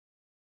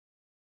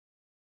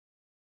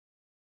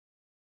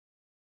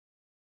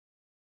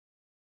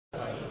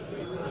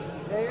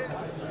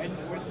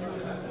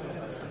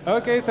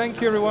Okay,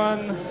 thank you,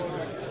 everyone.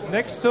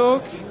 Next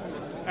talk,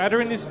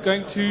 Adrin is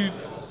going to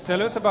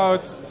tell us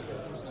about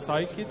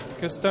scikit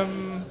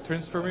custom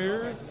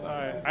transformers.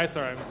 Sorry,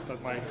 it's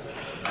not mine.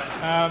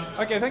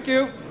 Okay, thank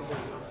you.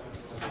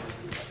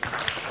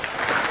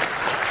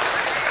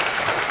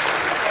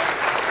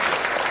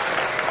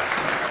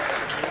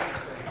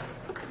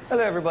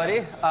 Hello, everybody.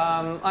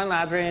 I'm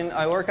Adrin.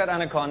 I work at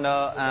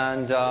Anaconda,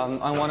 and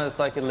I'm one of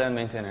the scikit-learn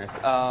maintainers.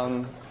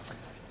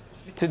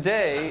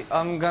 Today,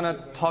 I'm going to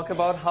talk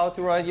about how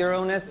to write your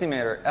own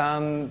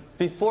estimator.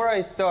 Before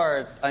I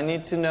start, I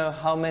need to know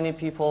how many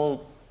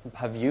people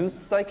have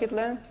used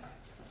scikit-learn.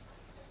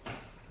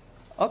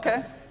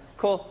 Okay,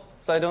 cool.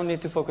 So I don't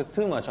need to focus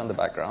too much on the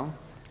background.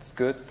 It's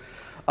good.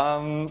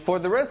 For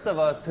the rest of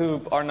us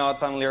who are not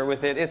familiar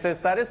with it, it's a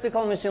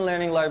statistical machine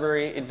learning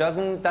library.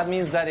 That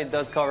means that it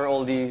does cover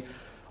all the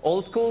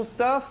old school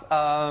stuff.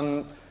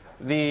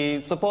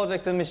 The support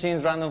vector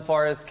machines, random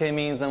forest,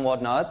 k-means, and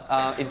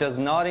whatnot. It does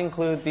not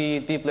include the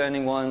deep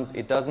learning ones.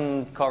 It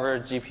doesn't cover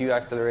GPU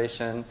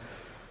acceleration.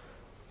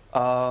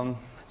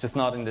 Just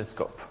not in this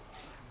scope.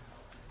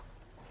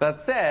 That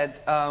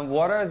said,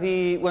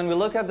 when we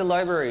look at the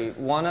library,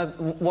 what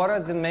are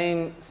the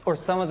main, or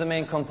some of the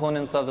main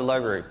components of the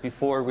library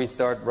before we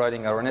start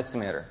writing our own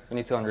estimator? We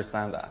need to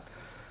understand that.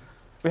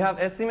 We have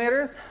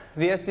estimators.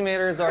 The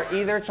estimators are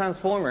either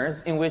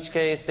transformers, in which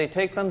case they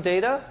take some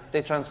data,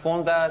 they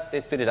transform that,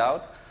 they spit it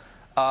out,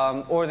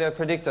 or they're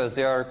predictors.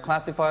 They are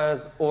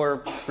classifiers or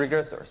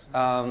regressors.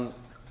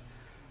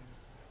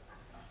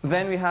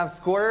 Then we have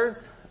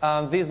scorers.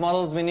 These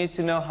models, we need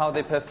to know how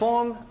they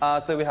perform,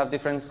 so we have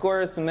different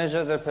scores to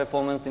measure their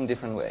performance in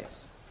different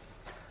ways.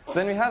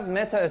 Then we have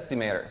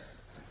meta-estimators.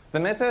 The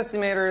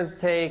meta-estimators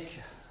take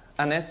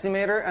an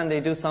estimator and they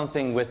do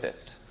something with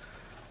it.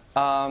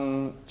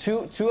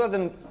 Two of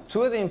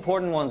the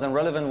important ones and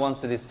relevant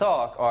ones to this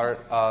talk are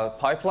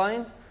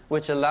pipeline,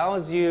 which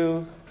allows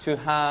you to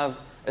have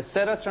a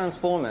set of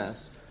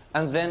transformers,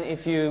 and then,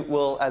 if you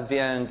will, at the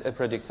end, a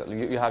predictor.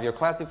 You have your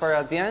classifier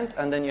at the end,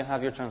 and then you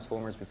have your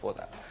transformers before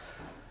that.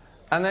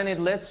 And then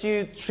it lets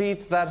you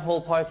treat that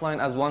whole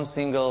pipeline as one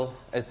single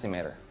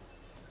estimator.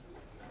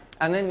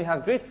 And then we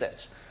have grid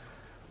search,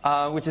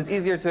 which is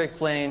easier to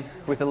explain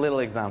with a little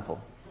example.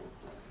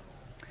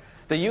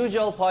 The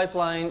usual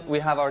pipeline, we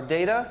have our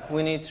data.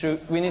 We need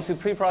to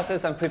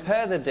pre-process and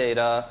prepare the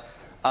data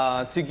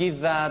to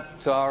give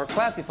that to our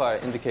classifier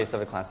in the case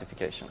of a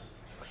classification.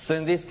 So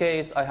in this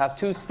case, I have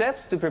 2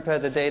 steps to prepare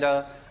the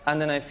data, and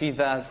then I feed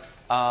that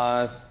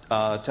to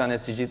an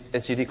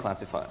SGD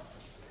classifier.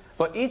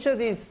 But each of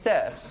these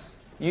steps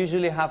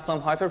usually have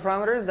some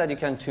hyperparameters that you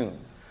can tune.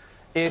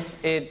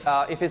 If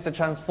it's a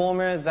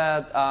transformer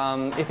that,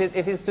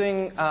 if it's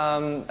doing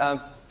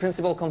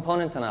principal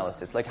component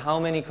analysis, like how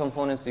many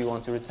components do you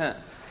want to return?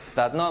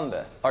 That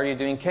number. Are you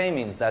doing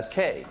k-means? That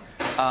k.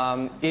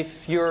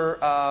 If you're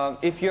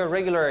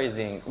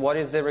regularizing, what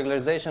is the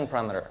regularization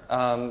parameter?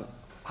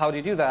 How do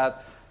you do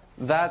that?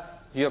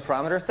 That's your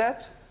parameter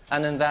set,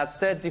 and then that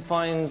set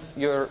defines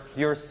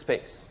your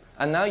space.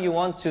 And now you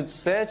want to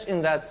search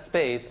in that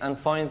space and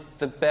find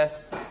the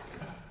best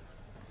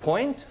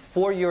point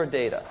for your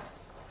data.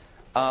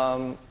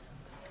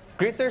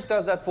 Grid search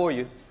does that for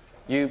you.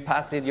 You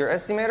pass it your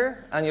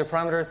estimator and your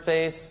parameter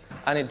space,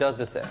 and it does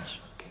the search.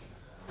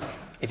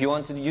 If you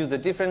want to use a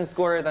different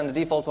scorer than the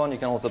default one, you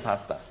can also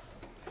pass that.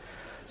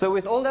 So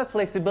with all that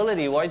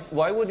flexibility,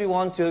 why would we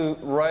want to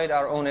write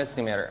our own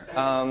estimator?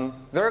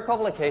 There are a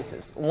couple of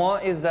cases.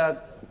 One is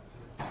that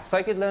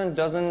scikit-learn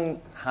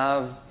doesn't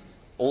have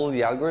all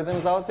the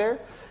algorithms out there.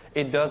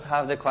 It does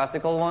have the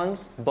classical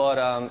ones,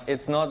 but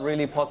it's not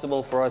really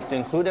possible for us to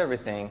include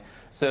everything.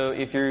 So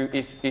if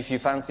you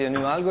fancy a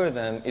new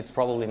algorithm, it's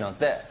probably not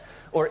there.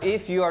 Or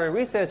if you are a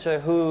researcher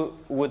who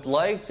would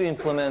like to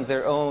implement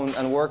their own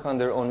and work on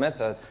their own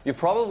method, you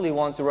probably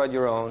want to write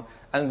your own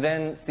and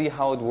then see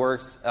how it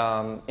works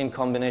in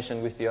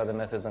combination with the other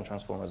methods and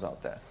transformers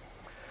out there.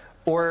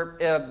 Or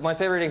my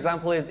favorite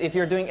example is if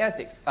you're doing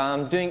ethics.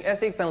 Doing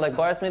ethics and like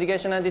bias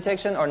mitigation and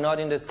detection are not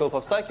in the scope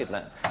of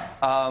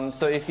scikit-learn.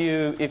 So if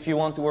you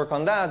want to work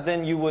on that,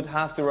 then you would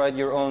have to write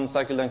your own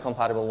scikit-learn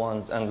compatible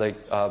ones and like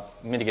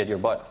mitigate your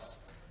bias.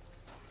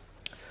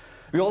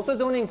 We also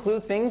don't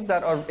include things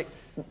that are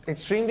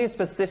extremely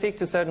specific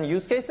to certain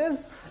use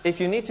cases. If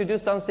you need to do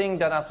something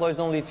that applies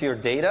only to your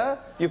data,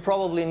 you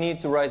probably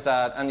need to write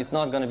that, and it's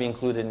not going to be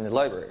included in the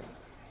library.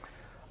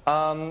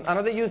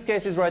 Another use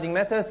case is writing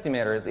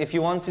meta-estimators. If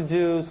you want to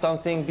do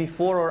something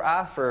before or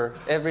after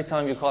every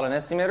time you call an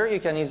estimator, you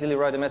can easily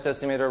write a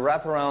meta-estimator,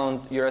 wrap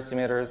around your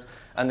estimators,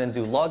 and then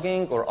do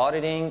logging or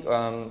auditing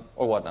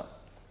or whatnot.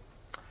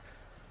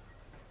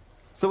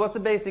 So what's the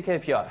basic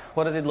API?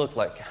 What does it look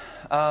like?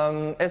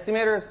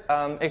 Estimators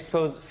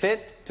expose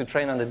fit to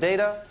train on the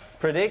data,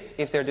 predict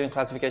if they're doing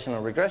classification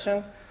or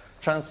regression,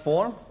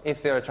 transform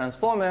if they're a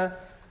transformer,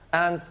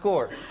 and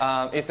score.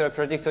 If they're a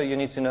predictor, you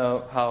need to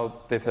know how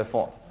they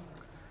perform.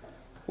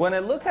 When I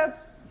look at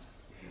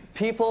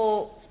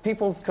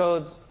people's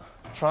codes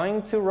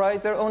trying to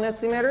write their own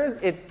estimators,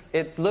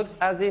 it looks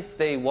as if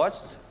they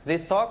watched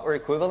this talk or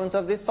equivalent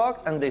of this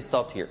talk and they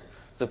stopped here.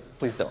 So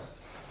please don't.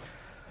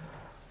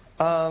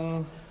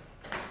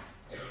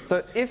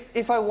 So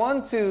if I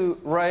want to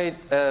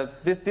write,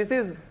 this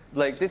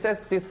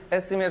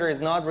estimator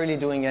is not really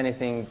doing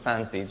anything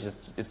fancy.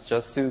 It's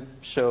just to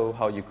show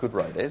how you could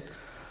write it.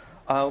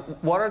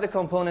 What are the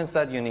components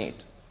that you need?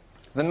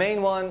 The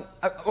main one,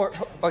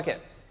 okay.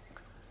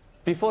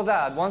 Before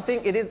that, one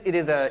thing, it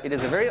is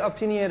a very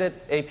opinionated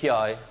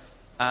API,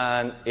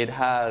 and it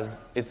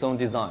has its own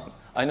design.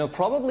 I know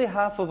probably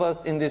half of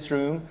us in this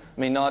room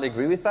may not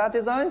agree with that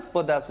design,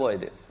 but that's what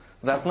it is.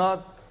 So that's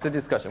not the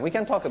discussion. We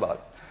can talk about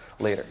it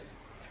later.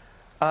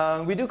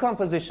 We do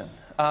composition.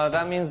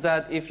 That means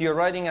that if you're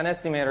writing an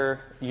estimator,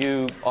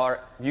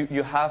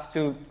 you have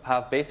to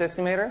have base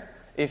estimator.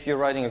 If you're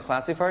writing a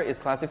classifier, it's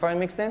classifier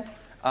mixin.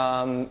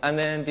 And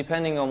then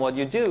depending on what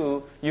you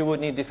do, you would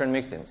need different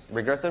mixins.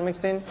 Regressor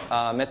mixin,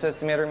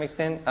 meta-estimator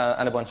mixin,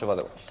 and a bunch of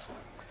other ones.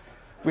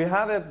 We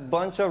have a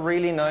bunch of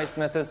really nice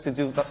methods to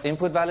do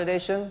input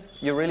validation.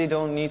 You really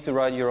don't need to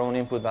write your own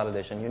input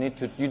validation.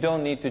 You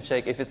don't need to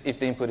check if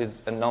the input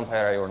is a numpy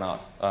array or not.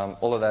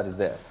 All of that is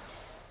there.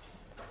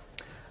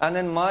 And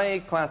then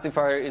my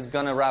classifier is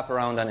going to wrap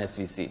around an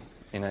SVC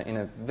in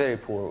a very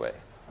poor way.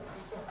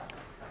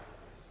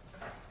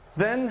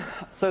 Then,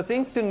 so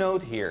things to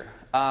note here.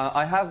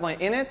 I have my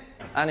init,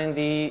 and in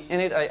the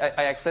init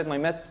I accept my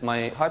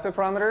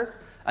hyperparameters,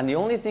 and the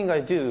only thing I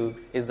do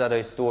is that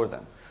I store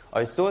them.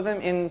 I store them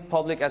in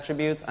public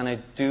attributes, and I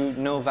do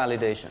no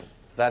validation.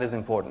 That is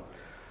important.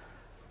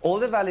 All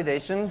the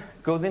validation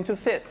goes into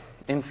fit.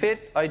 In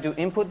fit, I do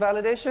input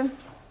validation,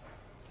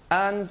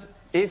 and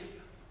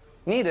if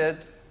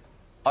needed,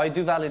 I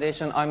do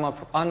validation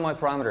on my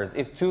parameters.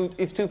 If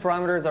two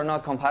parameters are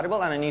not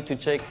compatible and I need to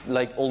check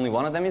like only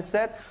one of them is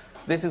set,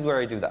 this is where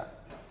I do that.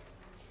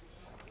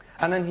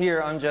 And then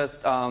here I'm just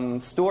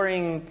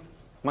storing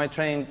my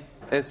trained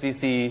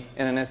SVC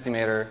in an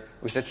estimator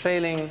with a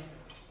trailing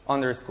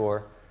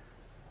underscore.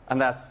 And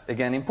that's,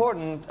 again,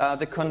 important.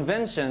 The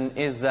convention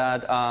is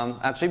that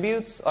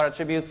attributes are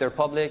attributes. They're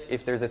public.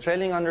 If there's a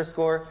trailing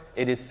underscore,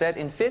 it is set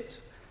in fit.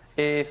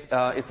 If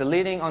it's a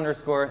leading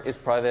underscore, it's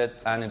private,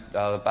 and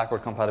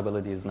backward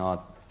compatibility is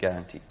not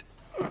guaranteed.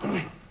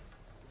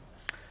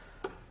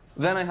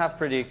 Then I have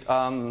predict.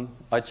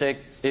 I check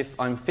if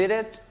I'm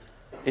fitted.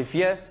 If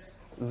yes,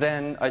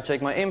 then I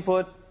check my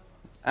input,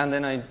 and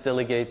then I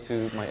delegate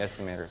to my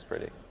estimators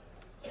predict.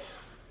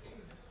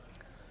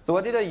 So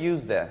what did I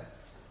use there?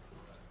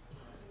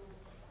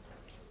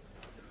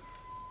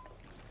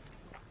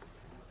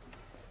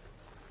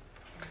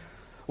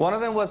 One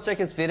of them was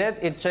check is fitted.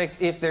 It checks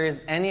if there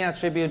is any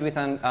attribute with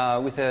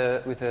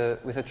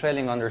a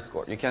trailing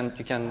underscore. You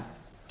can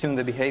tune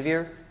the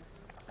behavior.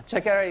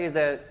 Check array is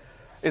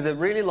a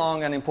really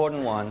long and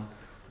important one.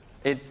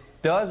 It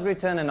does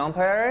return a numpy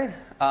array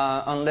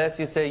unless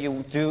you say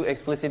you do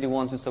explicitly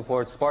want to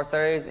support sparse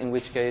arrays, in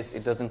which case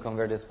it doesn't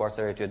convert a sparse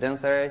array to a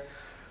dense array.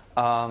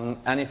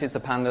 And if it's a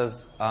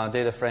pandas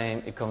data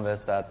frame, it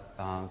converts that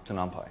to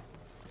numpy.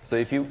 So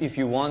if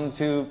you want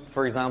to,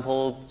 for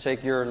example,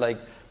 check your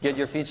get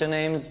your feature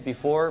names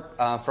before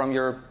from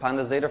your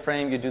pandas data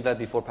frame, you do that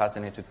before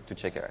passing it to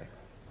check array.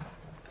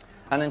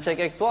 And then check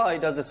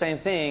xy does the same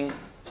thing,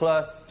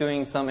 plus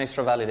doing some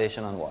extra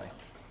validation on y.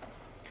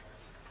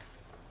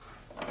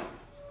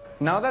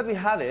 Now that we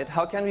have it,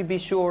 how can we be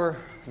sure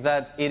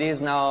that it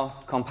is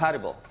now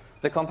compatible?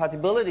 The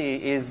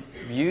compatibility is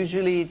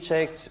usually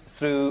checked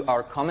through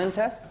our common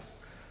tests.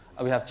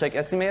 We have check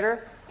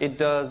estimator. It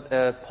does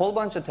a whole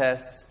bunch of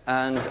tests,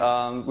 and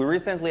we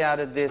recently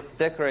added this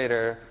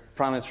decorator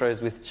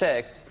parameters with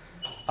checks.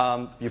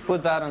 You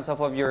put that on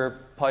top of your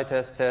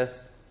PyTest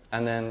test,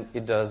 and then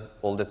it does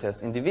all the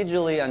tests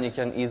individually, and you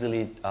can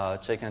easily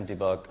check and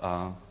debug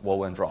what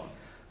went wrong.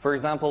 For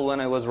example,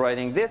 when I was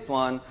writing this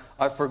one,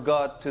 I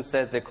forgot to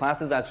set the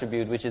classes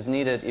attribute, which is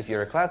needed if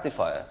you're a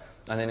classifier.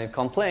 And then it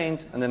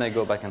complained, and then I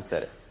go back and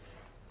set it.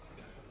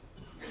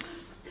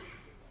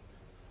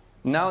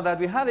 Now that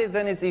we have it,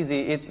 then it's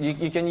easy.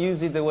 You can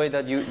use it the way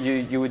that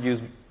you would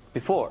use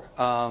before.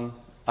 I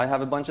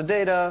have a bunch of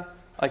data.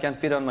 I can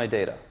fit on my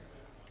data.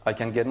 I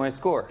can get my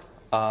score.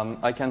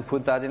 I can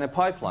put that in a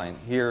pipeline.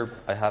 Here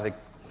I have a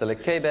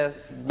select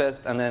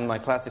k-best and then my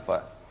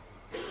classifier.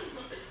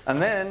 And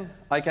then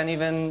I can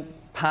even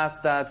pass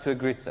that to a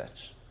grid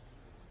search.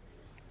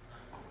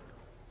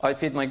 I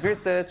feed my grid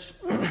search,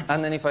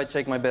 and then if I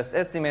check my best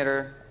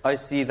estimator, I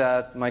see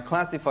that my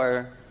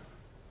classifier,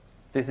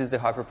 this is the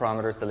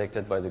hyperparameter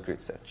selected by the grid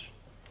search.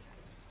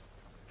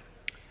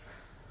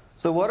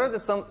 So what are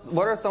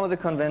some of the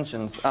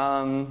conventions?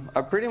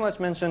 I pretty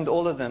much mentioned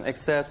all of them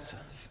except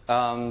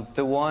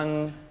the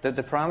one that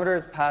the parameter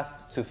is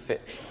passed to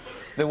fit.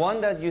 The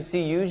one that you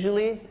see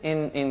usually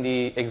in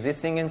the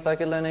existing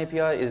scikit-learn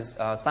API is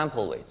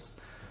sample weights.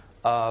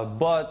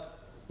 But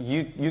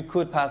you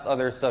could pass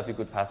other stuff. You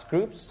could pass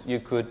groups.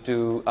 You could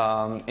do,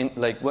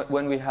 like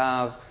when we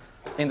have,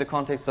 in the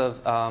context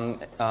of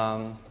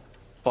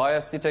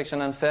bias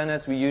detection and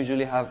fairness, we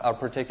usually have our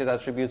protected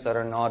attributes that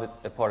are not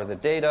a part of the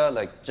data,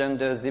 like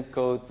gender, zip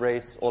code,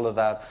 race, all of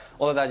that.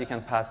 All of that you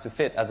can pass to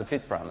fit as a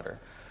fit parameter.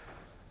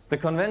 The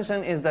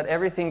convention is that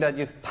everything that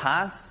you've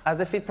passed as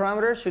a fit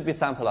parameter should be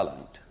sample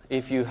aligned.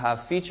 If you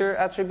have feature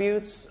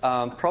attributes,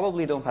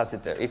 probably don't pass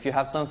it there. If you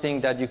have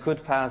something that you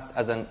could pass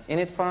as an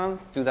init param,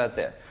 do that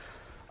there.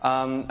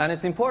 And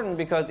it's important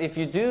because if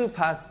you do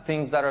pass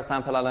things that are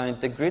sample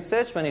aligned, the grid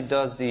search, when it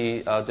does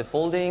the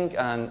folding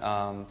and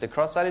the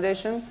cross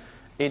validation,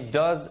 it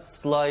does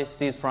slice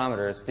these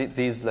parameters,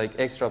 these like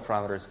extra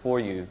parameters for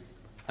you,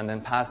 and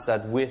then pass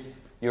that with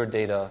your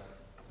data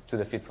to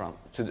the fit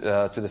to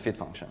the fit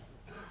function.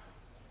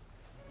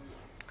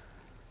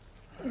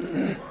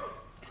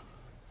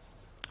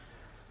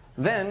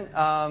 Then,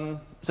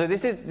 so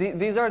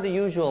these are the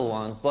usual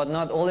ones, but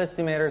not all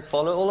estimators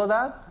follow all of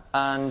that.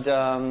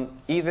 And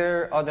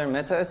either other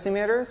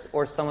meta-estimators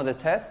or some of the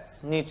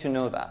tests need to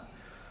know that.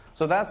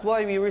 So that's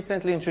why we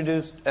recently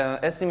introduced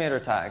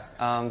estimator tags.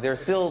 They're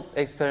still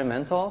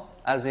experimental,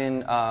 as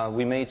in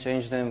we may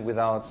change them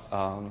without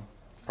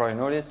prior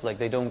notice, like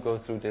they don't go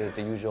through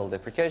the usual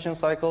deprecation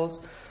cycles.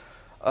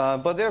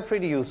 But they're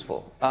pretty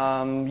useful.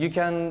 You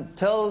can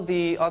tell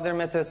the other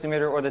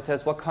meta-estimator or the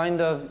test what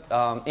kind of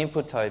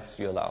input types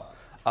you allow.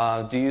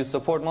 Do you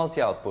support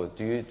multi-output?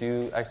 Do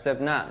you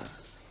accept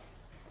NANDs?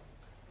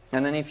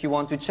 And then if you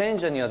want to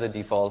change any other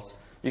defaults,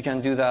 you can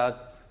do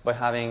that by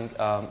having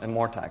a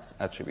more tags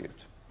attribute.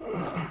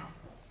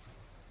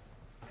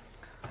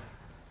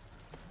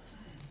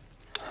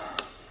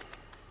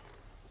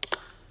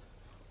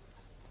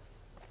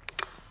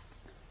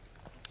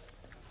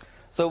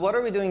 So what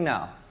are we doing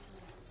now?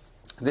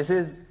 This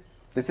is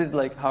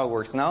like how it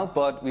works now,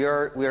 but we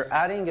are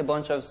adding a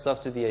bunch of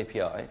stuff to the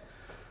API,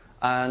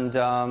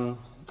 and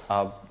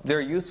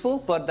they're useful,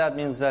 but that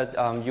means that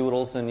you would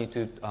also need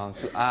to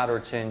add or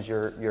change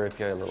your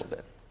API a little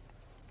bit.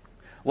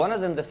 One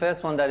of them, the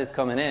first one that is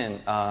coming in,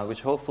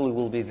 which hopefully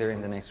will be there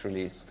in the next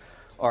release,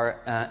 are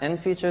n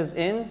features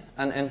in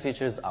and n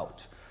features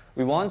out.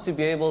 We want to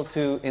be able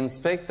to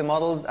inspect the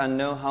models and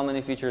know how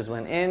many features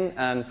went in,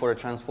 and for a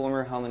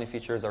transformer, how many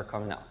features are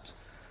coming out.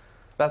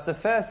 That's the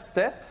first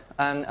step,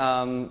 and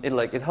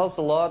it helps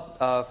a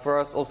lot for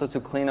us also to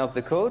clean up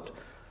the code,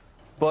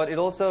 but it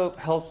also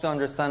helps to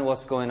understand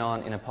what's going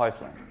on in a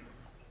pipeline.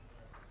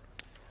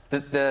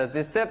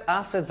 The step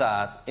after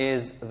that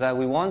is that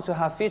we want to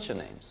have feature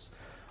names.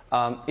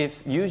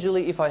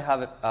 If I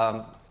have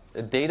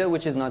a data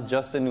which is not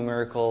just a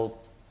numerical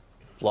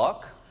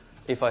block,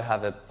 if I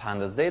have a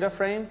pandas data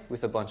frame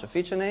with a bunch of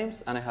feature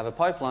names and I have a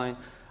pipeline,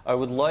 I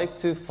would like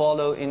to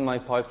follow in my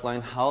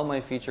pipeline how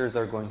my features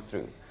are going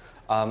through.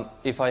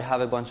 If I have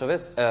a bunch of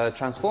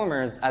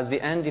transformers, at the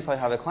end, if I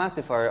have a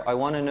classifier, I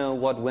want to know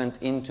what went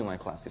into my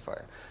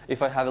classifier.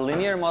 If I have a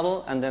linear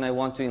model and then I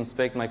want to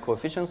inspect my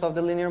coefficients of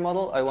the linear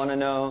model, I want to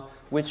know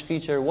which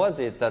feature was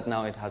it that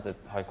now it has a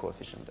high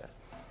coefficient there.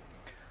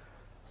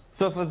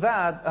 So for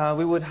that,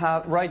 we would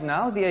have, right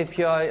now, the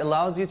API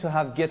allows you to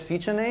have get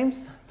feature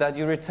names, that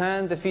you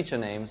return the feature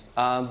names,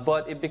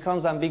 but it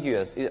becomes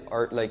ambiguous.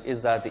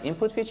 Is that the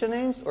input feature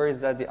names or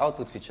is that the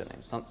output feature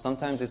names?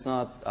 Sometimes it's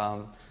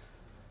not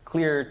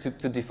clear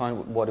to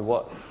define what it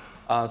was.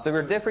 So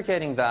we're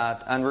deprecating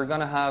that, and we're going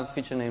to have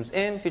feature names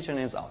in, feature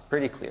names out,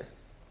 pretty clear.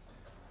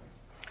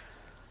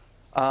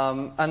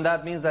 And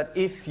that means that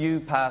if you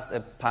pass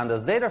a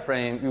pandas data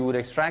frame, we would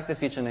extract the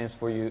feature names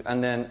for you,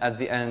 and then at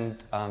the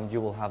end,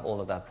 you will have all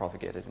of that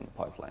propagated in the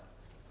pipeline.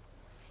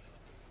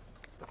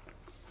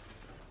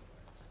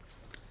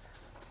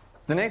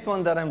 The next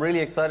one that I'm really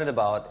excited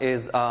about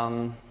is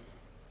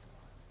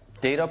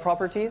data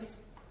properties,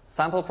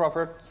 sample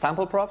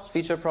props,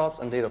 feature props,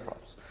 and data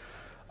props.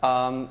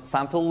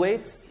 Sample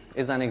weights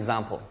is an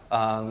example.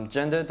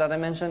 Gender that I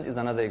mentioned is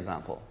another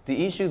example.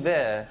 The issue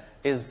there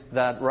is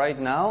that right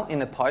now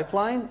in a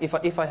pipeline,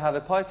 if I have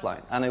a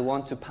pipeline and I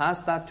want to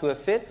pass that to a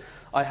fit,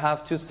 I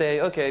have to say,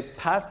 okay,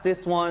 pass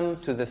this one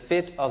to the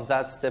fit of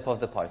that step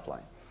of the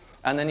pipeline.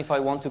 And then if I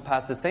want to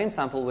pass the same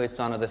sample weights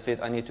to another fit,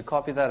 I need to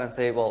copy that and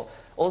say, well,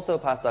 also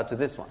pass that to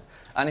this one.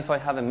 And if I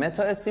have a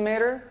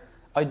meta-estimator,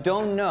 I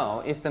don't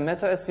know if the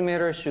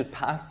meta-estimator should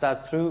pass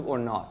that through or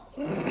not.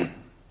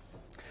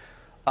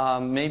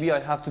 Maybe I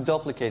have to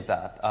duplicate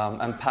that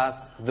and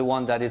pass the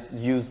one that is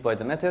used by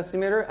the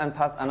meta-estimator and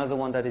pass another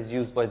one that is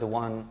used by the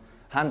one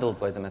handled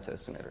by the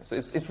meta-estimator. So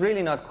it's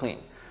really not clean.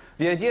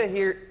 The idea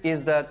here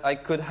is that I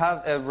could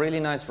have a really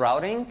nice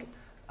routing,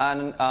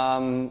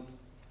 and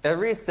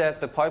every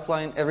step, the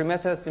pipeline, every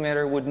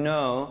meta-estimator would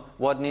know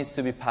what needs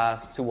to be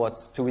passed to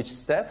which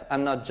step,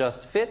 and not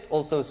just fit,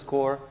 also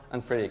score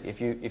and predict. If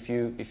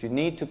you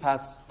need to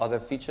pass other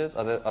features,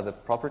 other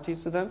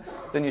properties to them,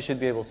 then you should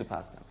be able to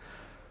pass them.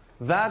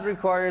 That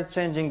requires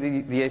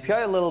changing the API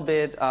a little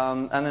bit,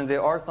 and then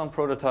there are some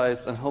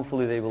prototypes, and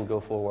hopefully they will go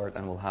forward,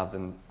 and we'll have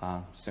them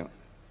soon.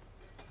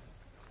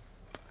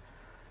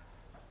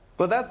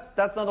 But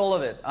that's not all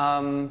of it.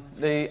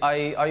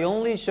 I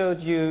only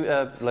showed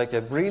you like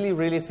a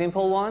really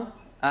simple one,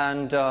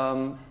 and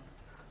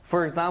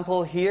for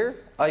example here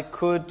I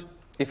could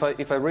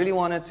If I really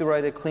wanted to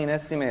write a clean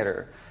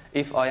estimator,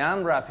 if I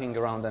am wrapping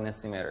around an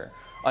estimator,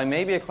 I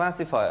may be a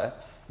classifier,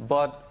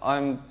 but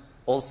I'm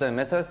also a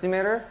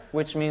meta-estimator,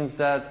 which means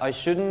that I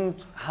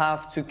shouldn't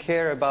have to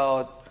care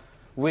about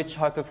which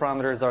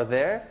hyperparameters are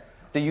there.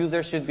 The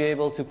user should be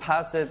able to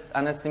pass it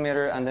an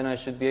estimator, and then I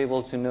should be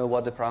able to know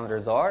what the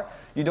parameters are.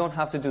 You don't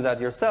have to do that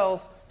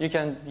yourself. You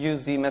can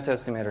use the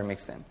meta-estimator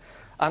mixin.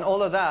 And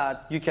all of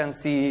that you can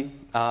see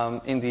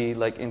in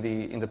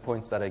the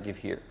points that I give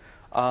here.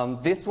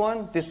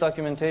 This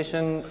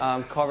documentation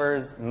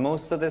covers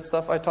most of the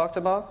stuff I talked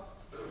about.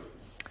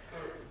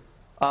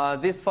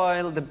 This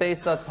file, the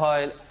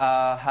base.py,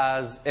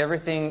 has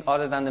everything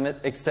other than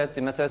except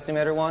the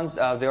meta-estimator ones.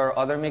 There are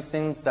other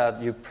mixins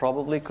that you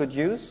probably could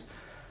use.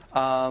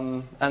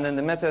 And then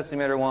the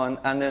meta-estimator one,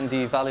 and then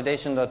the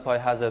validation.py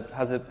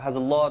has a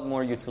lot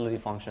more utility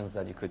functions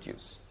that you could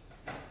use.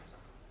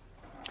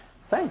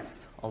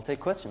 Thanks. I'll take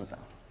questions now.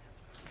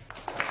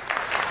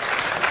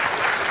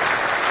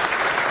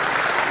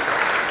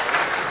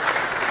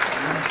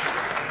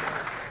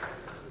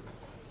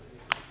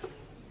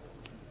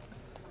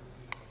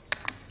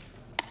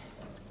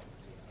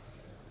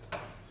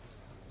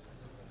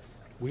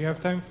 We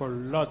have time for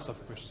lots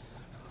of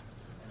questions.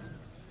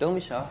 Don't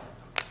be shy.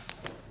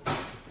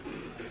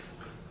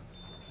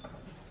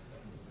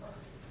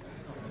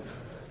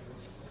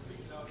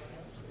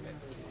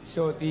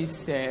 So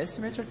this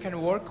estimator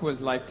can work with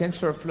like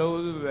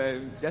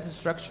TensorFlow data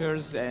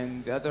structures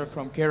and the other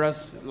from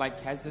Keras. Like,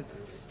 has it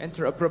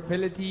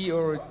interoperability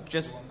or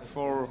just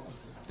for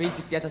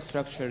basic data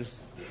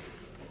structures?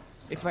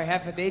 If I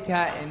have a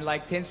data in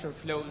like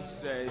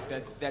TensorFlow's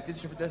that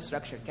TensorFlow data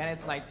structure,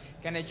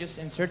 can I just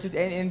insert it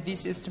in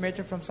this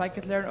estimator from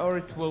scikit-learn, or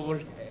it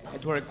will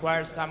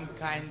require some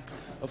kind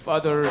of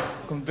other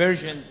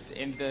conversions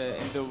in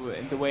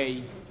the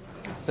way?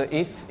 So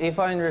if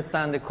I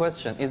understand the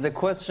question, is the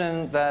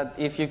question that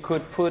if you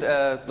could put,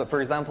 for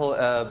example,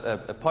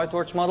 a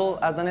PyTorch model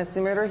as an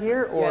estimator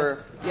here, or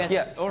yes,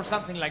 yeah, or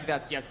something like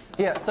that, yes.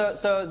 Yeah.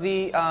 So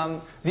the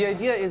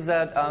idea is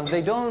that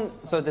they don't.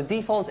 So the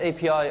default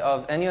API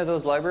of any of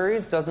those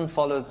libraries doesn't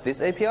follow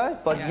this API,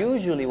 but Yeah.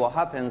 usually what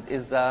happens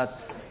is that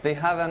they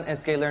have an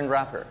scikit-learn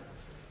wrapper.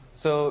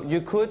 So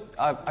you could,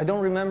 I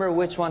don't remember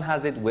which one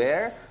has it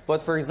where,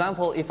 but for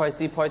example, if I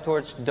see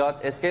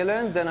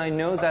pytorch.scikit-learn, then I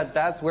know that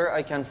that's where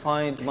I can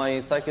find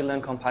my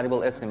scikit-learn compatible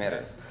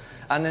estimators.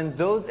 And then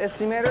those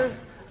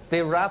estimators,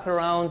 they wrap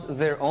around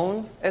their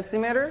own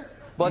estimators,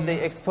 but they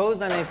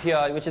expose an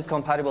API which is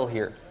compatible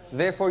here.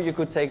 Therefore, you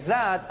could take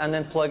that and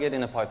then plug it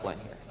in a pipeline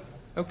here.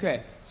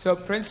 Okay, so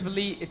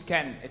principally it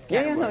can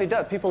Yeah, work. no, it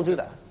does. People do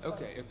that.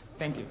 Okay,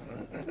 thank you.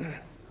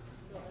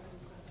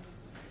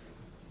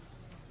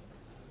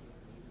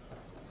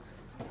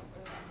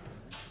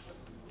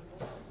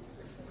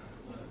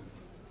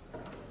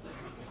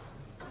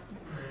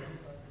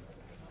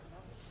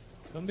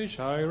 Don't be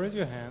shy, raise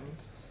your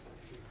hand.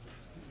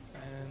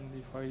 And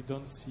if I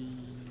don't see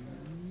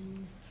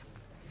you,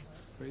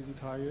 raise it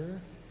higher.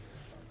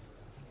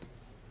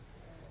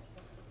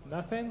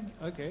 Nothing?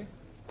 Okay.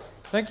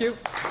 Thank you.